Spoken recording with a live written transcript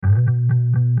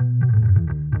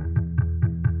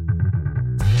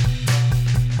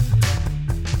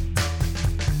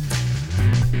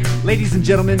Ladies and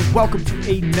gentlemen, welcome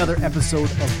to another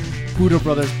episode of Budo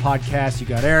Brothers Podcast. You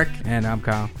got Eric. And I'm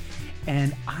Kyle.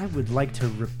 And I would like to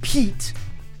repeat,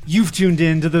 you've tuned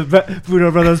in to the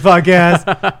Budo Brothers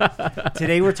Podcast.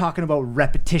 Today we're talking about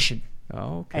repetition.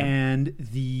 Oh, okay. And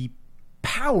the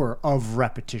power of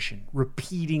repetition.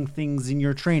 Repeating things in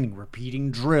your training.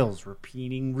 Repeating drills.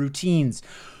 Repeating routines.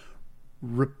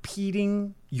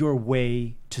 Repeating your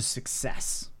way to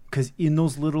success. Because in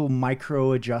those little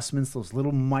micro adjustments, those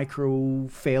little micro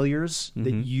failures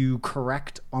that you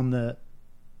correct on the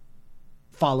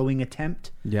following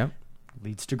attempt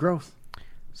leads to growth.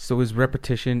 So is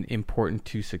repetition important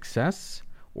to success,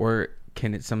 or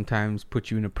can it sometimes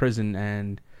put you in a prison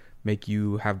and make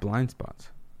you have blind spots?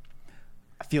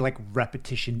 I feel like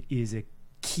repetition is a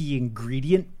key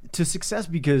ingredient to success,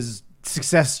 because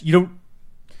success,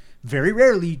 very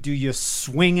rarely do you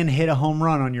swing and hit a home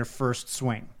run on your first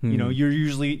swing. You know,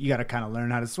 you got to kind of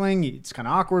learn how to swing. It's kind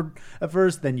of awkward at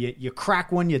first. Then you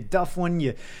crack one, you duff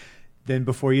one. Then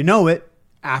before you know it,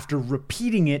 after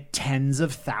repeating it tens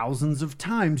of thousands of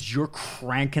times, you're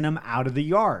cranking them out of the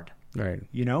yard. Right.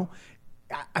 You know,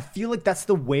 I feel like that's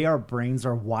the way our brains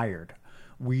are wired.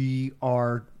 We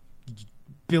are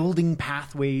building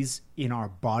pathways in our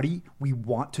body. We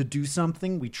want to do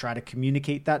something. We try to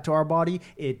communicate that to our body.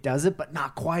 It does it, but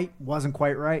not quite. Wasn't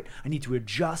quite right. I need to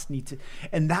adjust.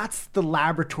 And that's the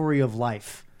laboratory of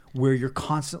life, where you're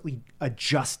constantly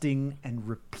adjusting and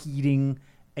repeating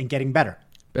and getting better.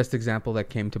 Best example that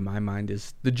came to my mind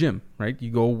is the gym, right?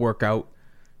 You go work out,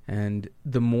 and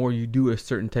the more you do a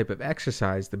certain type of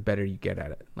exercise, the better you get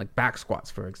at it. Like back squats,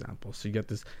 for example. So you got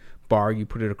this bar, you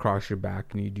put it across your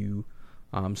back, and you do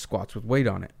squats with weight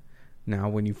on it. Now,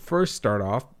 when you first start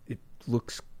off, it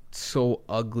looks so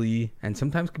ugly and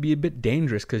sometimes could be a bit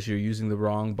dangerous because you're using the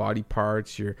wrong body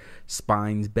parts, your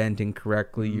spine's bent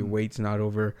incorrectly, your weight's not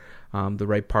over the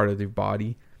right part of your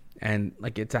body, and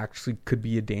like it's actually could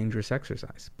be a dangerous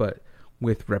exercise. But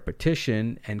with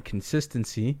repetition and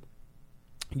consistency,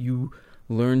 you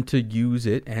learn to use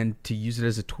it and to use it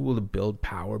as a tool to build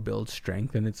power, build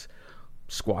strength, and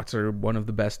squats are one of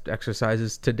the best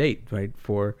exercises to date, right?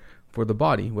 For the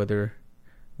body, whether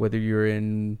you're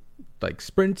in like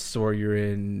sprints or you're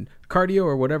in cardio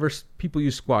or whatever, people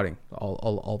use squatting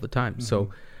all the time. So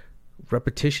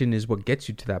repetition is what gets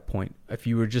you to that point. If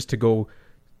you were just to go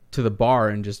to the bar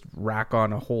and just rack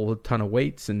on a whole ton of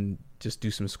weights and just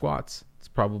do some squats, it's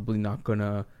probably not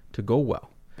gonna to go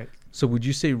well. Right. So would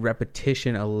you say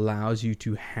repetition allows you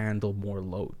to handle more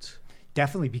loads?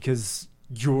 Definitely, because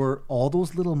all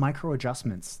those little micro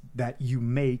adjustments that you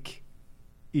make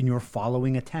in your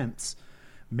following attempts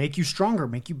make you stronger,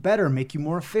 make you better, make you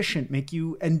more efficient,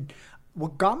 and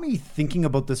what got me thinking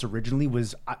about this originally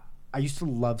was I used to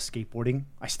love skateboarding.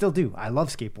 I still do. I love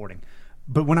skateboarding.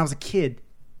 But when I was a kid,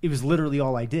 it was literally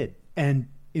all I did. And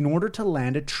in order to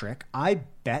land a trick, I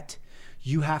bet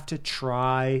you have to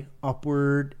try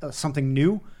upward something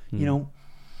new,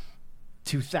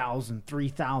 2,000,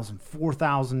 3,000,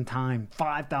 4,000 times,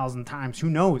 5,000 times, who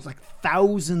knows, like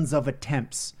thousands of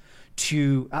attempts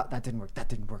to, that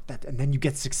didn't work, and then you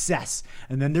get success.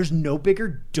 And then there's no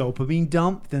bigger dopamine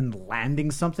dump than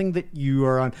landing something that you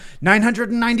are on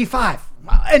 995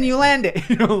 and you land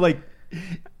it,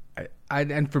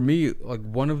 And for me, like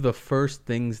one of the first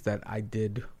things that I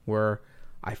did where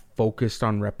I focused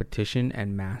on repetition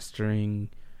and mastering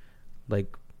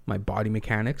like my body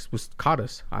mechanics was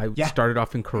katas. I started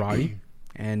off in karate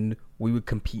and we would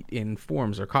compete in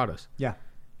forms or katas. Yeah.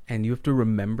 And you have to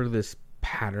remember this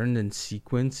pattern and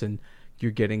sequence, and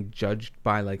you're getting judged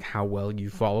by like how well you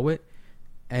follow it.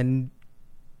 And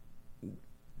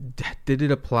did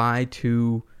it apply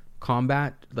to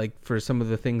combat? Like for some of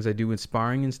the things I do in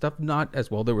sparring and stuff, not as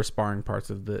well. There were sparring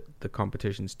parts of the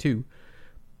competitions too,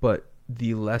 but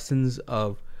the lessons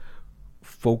of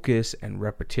focus and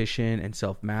repetition and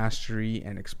self-mastery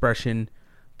and expression,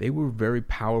 they were very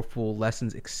powerful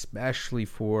lessons, especially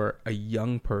for a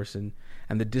young person,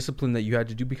 and the discipline that you had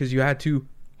to do, because you had to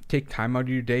take time out of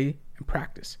your day and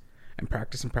practice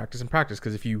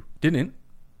because if you didn't,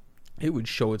 it would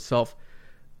show itself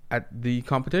at the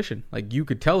competition. Like you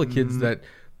could tell the kids that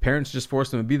parents just forced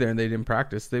them to be there and they didn't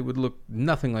practice, they would look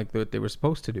nothing like what they were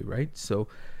supposed to do, right? So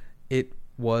it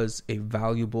was a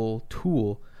valuable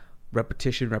tool,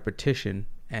 repetition,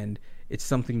 and it's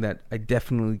something that I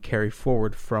definitely carry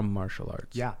forward from martial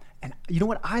arts. Yeah. And you know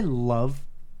what? I love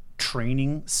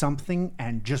training something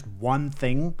and just one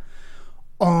thing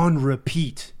on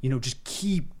repeat, just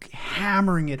keep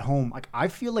hammering it home. Like I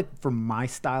feel like for my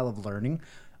style of learning,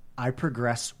 I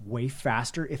progress way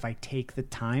faster if I take the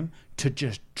time to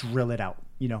just drill it out,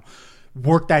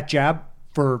 work that jab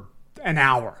for an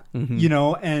hour,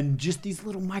 and just these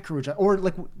little micro, or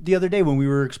like the other day when we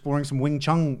were exploring some Wing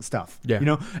Chun stuff,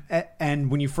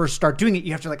 and when you first start doing it,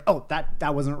 you have to like, oh,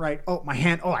 that wasn't right. Oh, my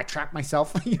hand. Oh, I trapped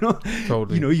myself.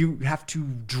 Totally. You have to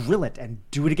drill it and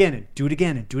do it again and do it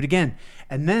again and do it again.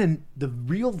 And then the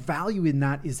real value in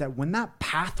that is that when that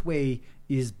pathway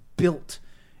is built,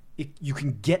 you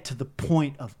can get to the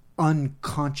point of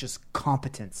unconscious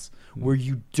competence where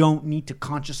you don't need to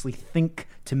consciously think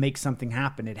to make something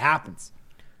happen. It happens.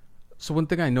 So one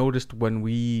thing I noticed when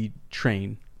we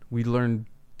train, we learn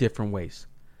different ways.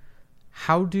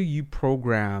 How do you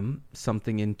program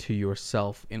something into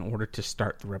yourself in order to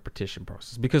start the repetition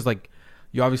process? Because like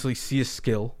you obviously see a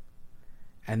skill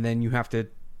and then you have to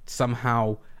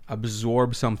somehow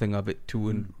absorb something of it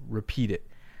to repeat it.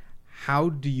 How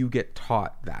do you get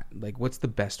taught that? Like, what's the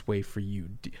best way for you?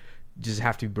 Does it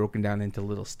have to be broken down into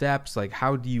little steps? Like,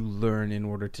 how do you learn in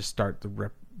order to start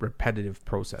the repetitive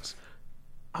process?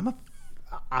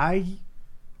 I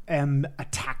am a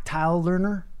tactile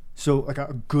learner. So like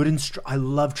a good I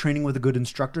love training with a good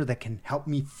instructor that can help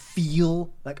me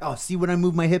feel like, oh, see when I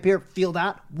move my hip here, feel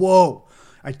that? Whoa.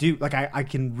 I do. Like I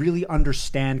can really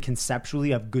understand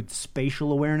conceptually. I have good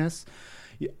spatial awareness.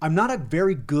 I'm not a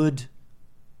very good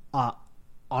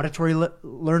auditory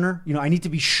learner. I need to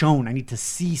be shown. I need to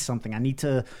see something. I need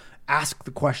to ask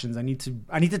the questions. I need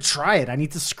to try it. I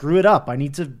need to screw it up. I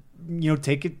need to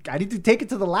take it. I need to take it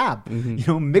to the lab.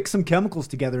 Mix some chemicals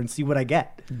together and see what I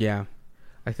get. Yeah,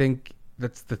 I think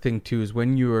that's the thing too. Is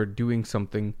when you are doing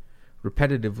something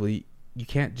repetitively, you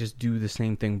can't just do the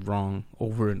same thing wrong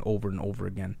over and over and over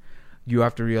again. You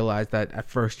have to realize that at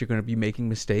first you're going to be making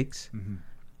mistakes,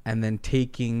 and then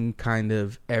taking kind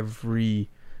of every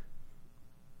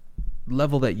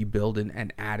level that you build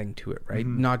and adding to it, right?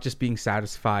 Not just being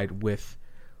satisfied with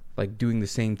like doing the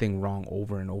same thing wrong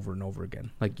over and over and over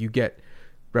again. Like you get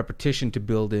repetition to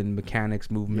build in mechanics,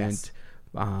 movement,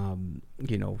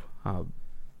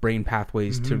 brain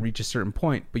pathways to reach a certain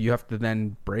point, but you have to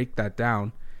then break that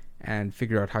down and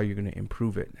figure out how you're going to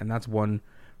improve it. And that's one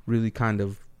really kind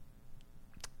of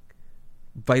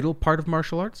vital part of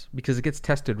martial arts because it gets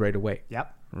tested right away.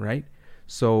 Yep. Right?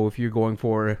 So if you're going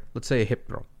for, let's say, a hip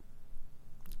throw,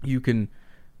 you can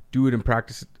do it and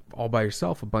practice it all by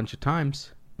yourself a bunch of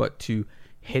times, but to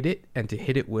hit it and to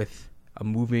hit it with a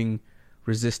moving,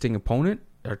 resisting opponent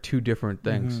are two different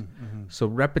things. So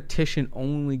repetition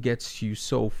only gets you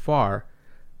so far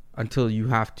until you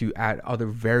have to add other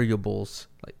variables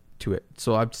like to it.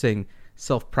 So I'm saying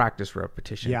self-practice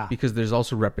repetition, because there's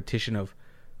also repetition of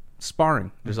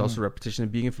sparring. There's also repetition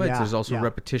of being in fights. There's also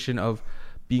repetition of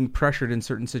being pressured in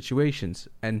certain situations.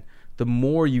 And the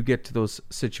more you get to those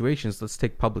situations, let's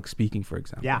take public speaking, for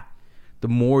example. Yeah. The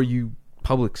more you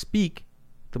public speak,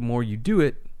 the more you do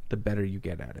it, the better you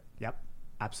get at it. Yep.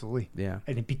 Absolutely. Yeah.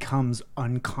 And it becomes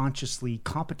unconsciously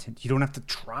competent. You don't have to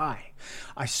try.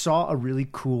 I saw a really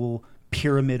cool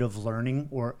pyramid of learning,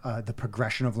 or the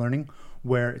progression of learning,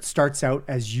 where it starts out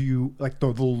as you, like the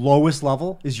lowest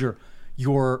level is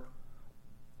you're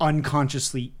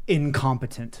unconsciously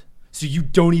incompetent. So you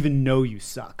don't even know you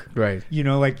suck. Right.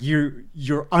 Like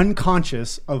you're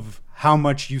unconscious of how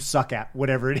much you suck at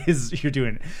whatever it is you're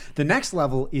doing. The next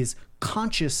level is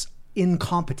conscious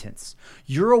incompetence.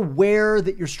 You're aware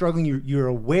that you're struggling. You're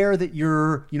aware that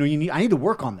I need to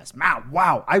work on this.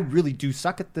 Wow, I really do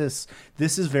suck at this.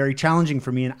 This is very challenging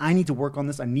for me and I need to work on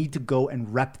this. I need to go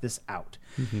and rep this out.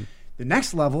 The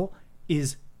next level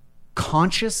is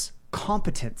conscious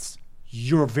competence.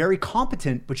 You're very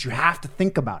competent, but you have to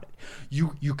think about it.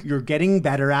 You're getting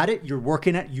better at it. You're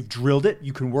working at it. You've drilled it.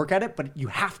 You can work at it, but you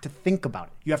have to think about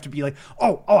it. You have to be like,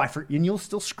 and you'll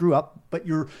still screw up, but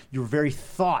you're very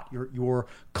thought. You're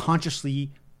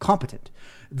consciously competent.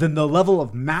 Then the level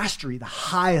of mastery, the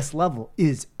highest level,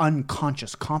 is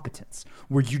unconscious competence,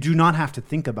 where you do not have to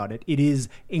think about it. It is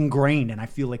ingrained, and I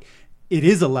feel like it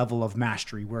is a level of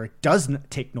mastery where it does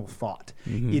take no thought.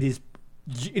 It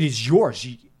is yours.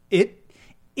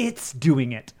 It's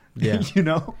doing it. Yeah.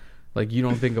 Like you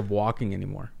don't think of walking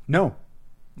anymore. No.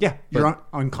 Yeah. You're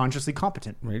unconsciously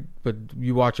competent. Right. But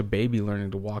you watch a baby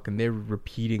learning to walk and they're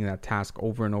repeating that task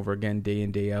over and over again, day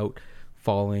in, day out,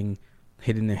 falling,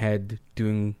 hitting the head,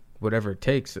 doing whatever it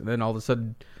takes. And then all of a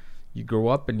sudden you grow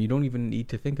up and you don't even need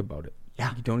to think about it.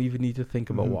 Yeah. You don't even need to think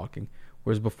about walking.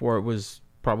 Whereas before it was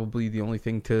probably the only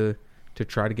thing to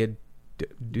try to get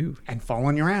do. And fall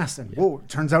on your ass. And whoa, it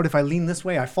turns out if I lean this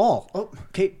way, I fall. Oh,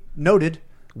 okay. Noted.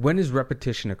 When is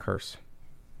repetition a curse?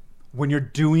 When you're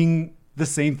doing the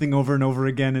same thing over and over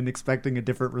again and expecting a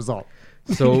different result.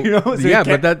 So,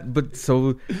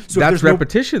 so that's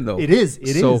repetition though. It is.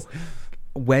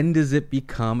 when does it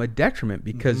become a detriment?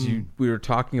 Because we were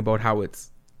talking about how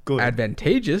it's Good.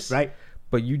 advantageous, Right.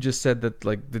 But you just said that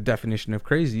like the definition of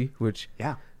crazy, which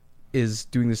Yeah. is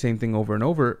doing the same thing over and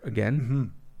over again. Mm-hmm.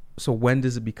 So when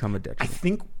does it become a I detriment?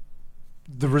 think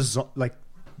the result, like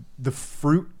the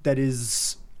fruit that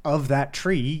is of that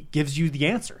tree, gives you the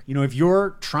answer. You know, if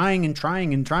you're trying and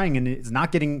trying and trying and it's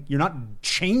not getting, you're not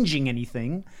changing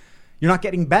anything, you're not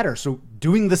getting better. So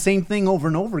doing the same thing over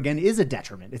and over again is a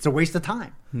detriment. It's a waste of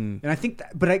time. And I think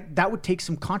that would take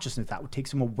some consciousness. That would take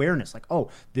some awareness. Like, oh,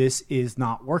 this is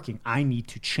not working. I need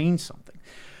to change something.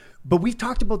 But we've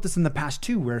talked about this in the past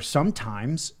too, where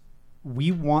sometimes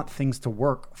we want things to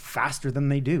work faster than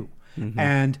they do.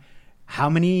 And how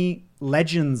many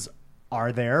legends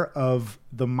are there of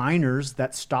the miners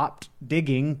that stopped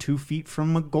digging 2 feet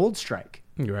from a gold strike?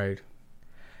 Right.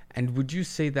 And would you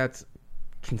say that's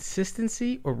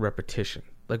consistency or repetition?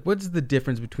 Like, what's the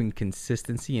difference between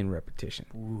consistency and repetition?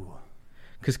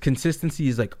 Because consistency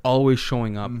is like always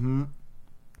showing up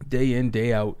day in,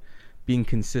 day out, being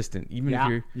consistent. Even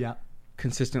if you're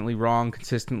consistently wrong,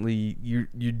 consistently you're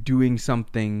doing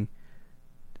something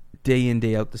day in,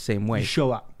 day out the same way. You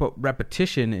show up. But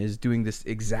repetition is doing this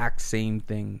exact same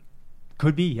thing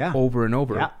Could be, yeah. over and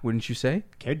over, Yeah. wouldn't you say?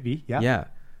 Could be, yeah. Yeah.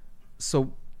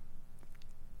 So,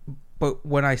 but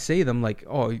when I say them, like,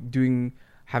 oh,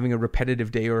 having a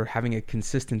repetitive day or having a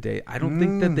consistent day, I don't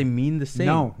think that they mean the same.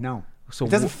 No. So It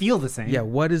doesn't feel the same. Yeah,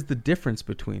 what is the difference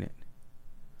between it?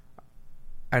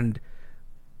 And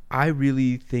I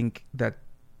really think that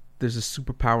there's a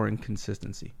superpower in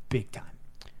consistency. Big time.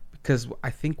 Because I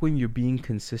think when you're being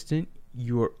consistent,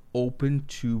 you're open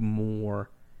to more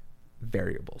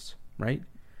variables, right?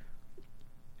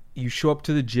 You show up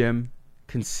to the gym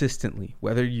consistently,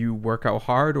 whether you work out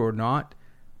hard or not,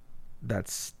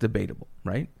 that's debatable,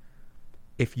 right?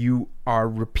 If you are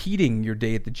repeating your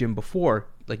day at the gym before,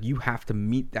 like you have to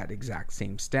meet that exact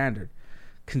same standard.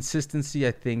 Consistency,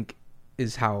 I think,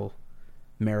 is how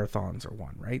marathons are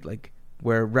won, right? Like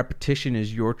where repetition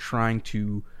is you're trying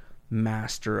to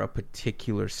master a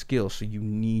particular skill, so you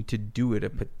need to do it a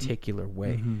particular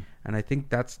way. And I think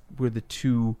that's where the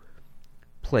two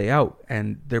play out,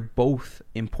 and they're both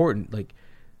important. Like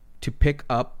to pick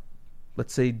up,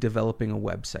 let's say, developing a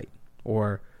website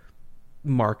or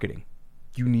marketing,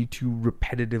 you need to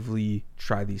repetitively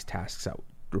try these tasks out.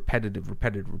 Repetitive.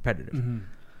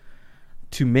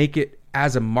 To make it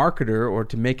as a marketer or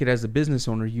to make it as a business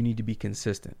owner, you need to be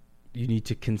consistent. You need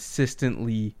to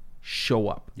consistently show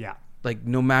up. Yeah. Like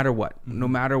no matter what, no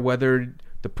matter whether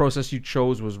the process you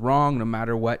chose was wrong, no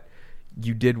matter what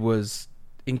you did was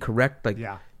incorrect, like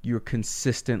you're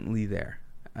consistently there.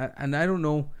 And I don't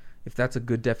know if that's a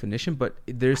good definition, but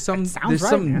there's some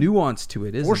nuance to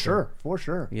it, isn't there? For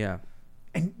sure. Yeah.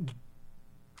 And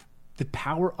the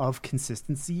power of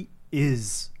consistency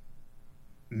is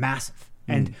massive.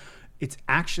 And it's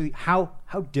actually how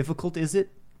difficult is it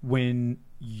when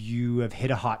you have hit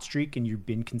a hot streak and you've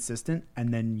been consistent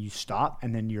and then you stop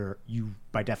and then you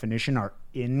by definition are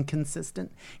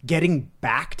inconsistent. Getting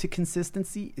back to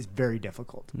consistency is very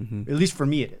difficult. At least for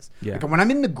me it is. Yeah. Like when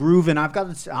I'm in the groove and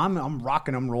I'm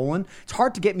rocking, I'm rolling, it's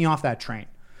hard to get me off that train.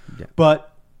 Yeah.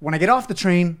 But when I get off the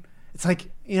train, it's like,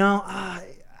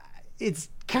 it's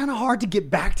kind of hard to get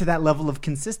back to that level of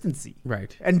consistency.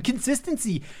 Right. And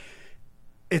consistency,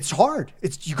 it's hard.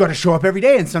 You got to show up every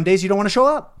day, and some days you don't want to show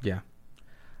up. Yeah.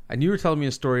 And you were telling me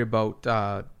a story about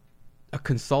a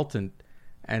consultant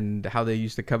and how they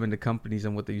used to come into companies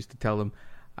and what they used to tell them.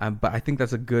 But I think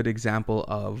that's a good example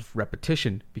of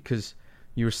repetition, because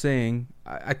you were saying,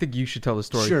 I think you should tell the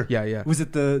story. Sure. Yeah. Was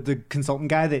it the consultant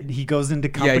guy that he goes into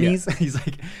companies? Yeah. He's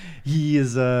like, he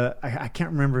is, I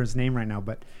can't remember his name right now,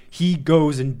 but he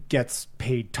goes and gets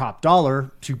paid top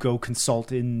dollar to go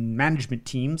consult in management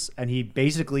teams. And he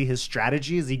basically, his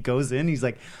strategy is he goes in, he's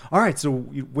like, all right, so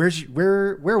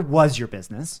where was your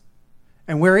business?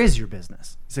 And where is your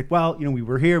business? He's like, well, we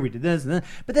were here, we did this, and then,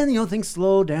 but then, things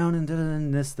slowed down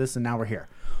and this, and now we're here.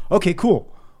 Okay,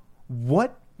 cool.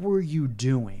 What were you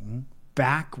doing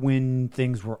back when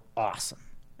things were awesome?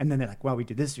 And then they're like, well, we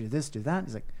did this, do that.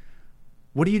 He's like,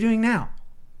 what are you doing now?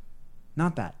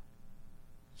 Not that.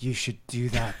 You should do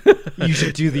that. You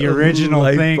should do the original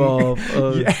thing.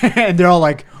 Yeah. And they're all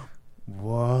like,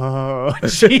 whoa,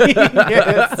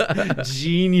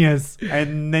 genius.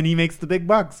 And then he makes the big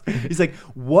bucks. He's like,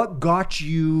 what got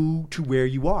you to where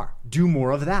you are? Do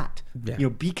more of that. Yeah.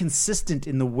 Be consistent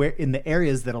in the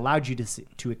areas that allowed you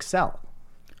to excel.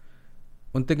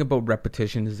 One thing about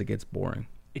repetition is it gets boring.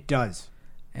 It does.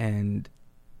 And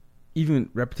even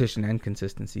repetition and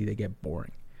consistency, they get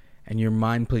boring. And your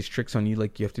mind plays tricks on you,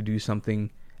 like you have to do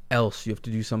something else. You have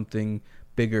to do something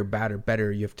bigger, badder,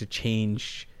 better. You have to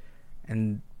change,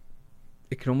 and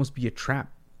it can almost be a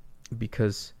trap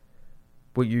because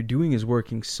what you're doing is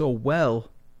working so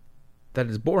well that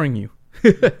it's boring you.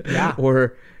 Yeah.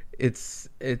 Or it's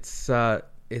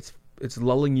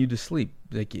lulling you to sleep.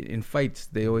 Like in fights,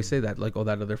 they always say that, like, oh,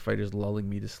 that other fighter's lulling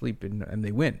me to sleep, and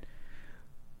they win.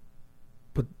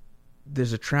 But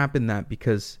there's a trap in that,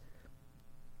 because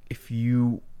if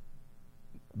you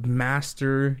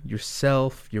master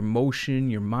yourself, your motion,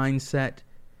 your mindset,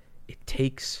 it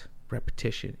takes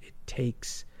repetition. It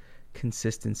takes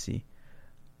consistency.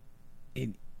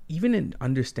 Even in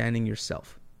understanding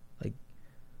yourself, like,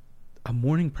 a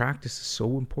morning practice is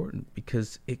so important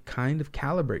because it kind of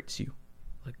calibrates you,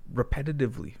 like,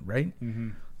 repetitively, right?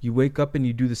 Mm-hmm. You wake up and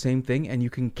you do the same thing, and you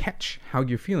can catch how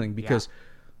you're feeling, because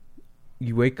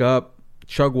you wake up,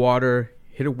 chug water,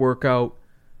 hit a workout,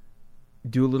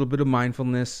 do a little bit of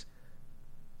mindfulness.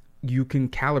 You can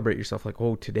calibrate yourself, like,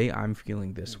 oh, today I'm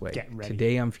feeling this way. Get ready.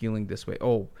 Today I'm feeling this way.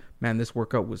 Oh, man, this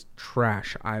workout was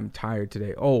trash. I'm tired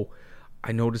today. Oh,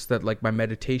 I noticed that, like, my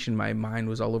meditation, my mind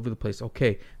was all over the place.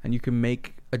 Okay. And you can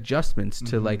make adjustments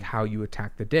to like how you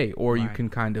attack the day, or you can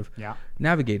kind of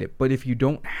navigate it. But if you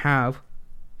don't have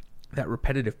that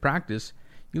repetitive practice,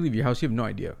 you leave your house, you have no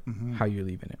idea how you're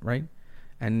leaving it, right?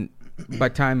 And by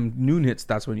time noon hits,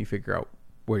 that's when you figure out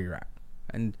where you're at.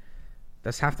 And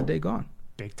that's half the day gone.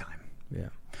 Big time. Yeah.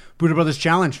 Buddha Brothers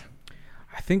Challenge.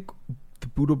 I think the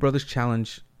Buddha Brothers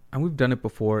Challenge, and we've done it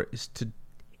before, is to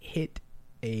hit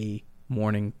a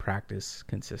morning practice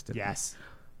consistently. Yes.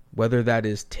 Whether that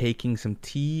is taking some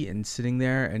tea and sitting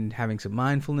there and having some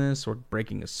mindfulness, or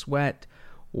breaking a sweat,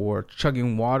 or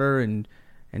chugging water, and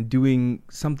doing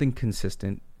something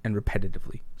consistent and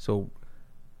repetitively. So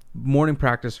morning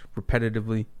practice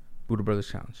repetitively, Buddha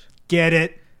Brothers Challenge. Get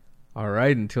it. All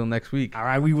right, until next week. All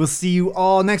right, we will see you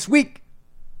all next week.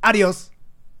 Adios.